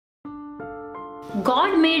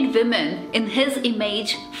God made women in His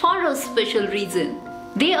image for a special reason.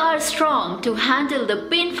 They are strong to handle the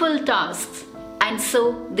painful tasks, and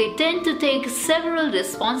so they tend to take several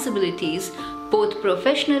responsibilities both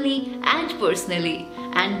professionally and personally,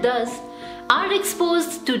 and thus are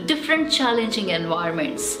exposed to different challenging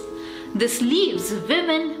environments. This leaves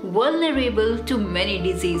women vulnerable to many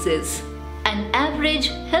diseases. An average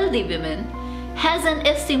healthy woman has an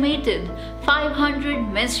estimated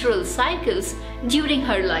 500 menstrual cycles during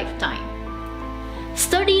her lifetime.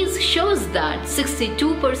 Studies shows that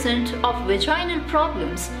 62% of vaginal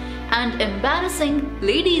problems and embarrassing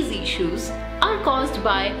ladies' issues are caused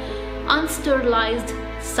by unsterilized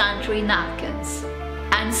sanitary napkins.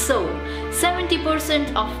 And so,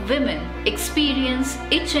 70% of women experience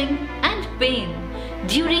itching and pain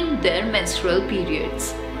during their menstrual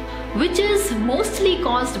periods, which is mostly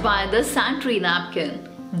caused by the sanitary napkin,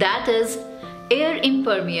 that is, air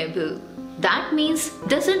impermeable. That means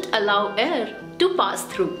doesn't allow air to pass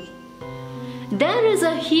through. There is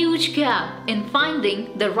a huge gap in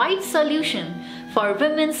finding the right solution for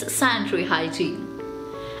women's sanitary hygiene.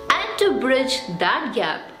 And to bridge that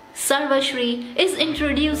gap, Saarvasri is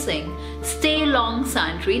introducing Stay Long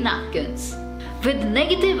Sanitary Napkins. With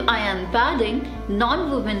negative ion padding,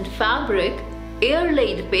 non-woven fabric,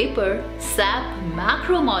 air-laid paper, SAP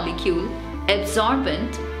Macro-molecule,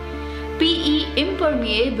 Absorbent, PE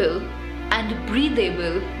impermeable and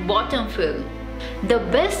breathable bottom fill. The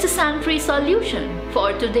best sanitary solution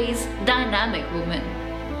for today's dynamic woman.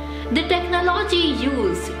 The technology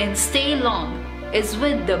used in Stay Long is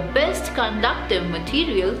with the best conductive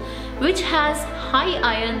material which has high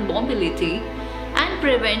ion mobility and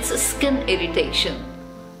prevents skin irritation.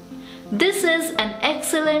 This is an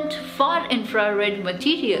excellent far infrared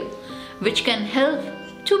material which can help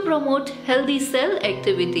to promote healthy cell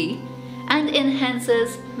activity and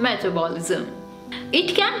enhances metabolism.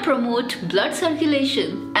 It can promote blood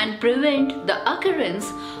circulation and prevent the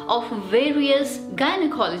occurrence of various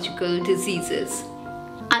gynecological diseases.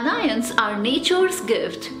 Anions are nature's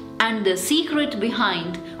gift and the secret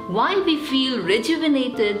behind why we feel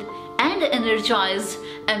rejuvenated and energized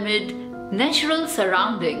amid natural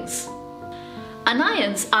surroundings.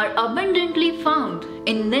 Anions are abundantly found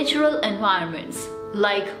in natural environments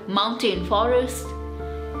like mountain forests,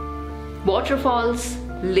 waterfalls,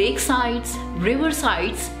 lakesides,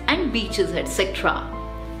 riversides, and beaches, etc.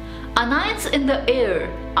 Anions in the air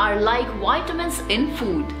are like vitamins in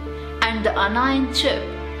food, and the anion chip,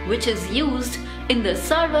 which is used in the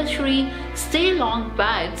Saarvasri Stay Long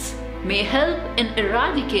pads, may help in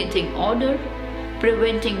eradicating odor,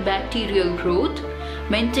 preventing bacterial growth,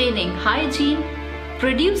 maintaining hygiene,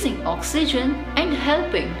 producing oxygen, and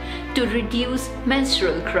helping to reduce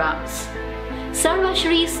menstrual cramps.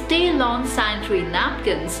 Saarvasri Stay Long Sanitary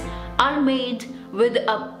Napkins are made with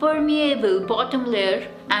a permeable bottom layer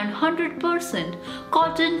and 100%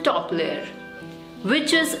 cotton top layer,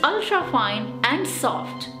 which is ultra fine and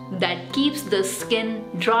soft that keeps the skin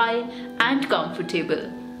dry and comfortable.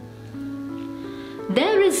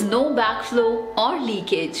 There is no backflow or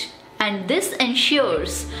leakage, and this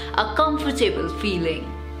ensures a comfortable feeling.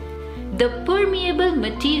 The permeable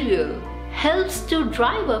material helps to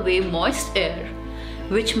drive away moist air,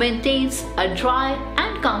 which maintains a dry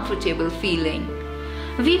and comfortable feeling.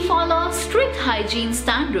 We follow strict hygiene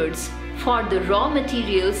standards for the raw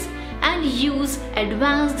materials and use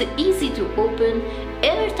advanced easy-to-open,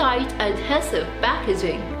 airtight adhesive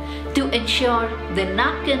packaging to ensure the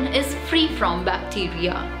napkin is free from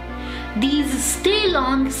bacteria. These Stay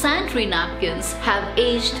Long sanitary napkins have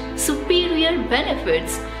aged superior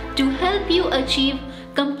benefits to help you achieve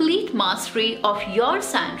complete mastery of your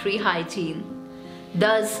sanitary hygiene,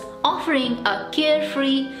 thus offering a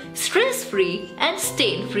carefree, stress-free and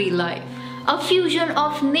stain-free life. A fusion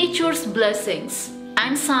of nature's blessings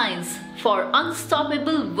and science for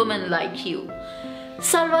unstoppable women like you.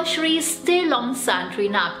 Saarvasri Stay Long Sanitary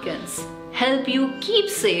Napkins help you keep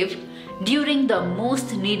safe during the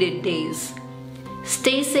most needed days.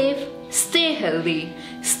 Stay safe, stay healthy,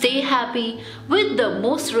 stay happy with the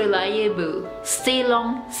most reliable Stay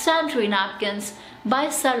Long Sanitary Napkins by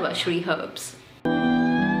Saarvasri Herbs.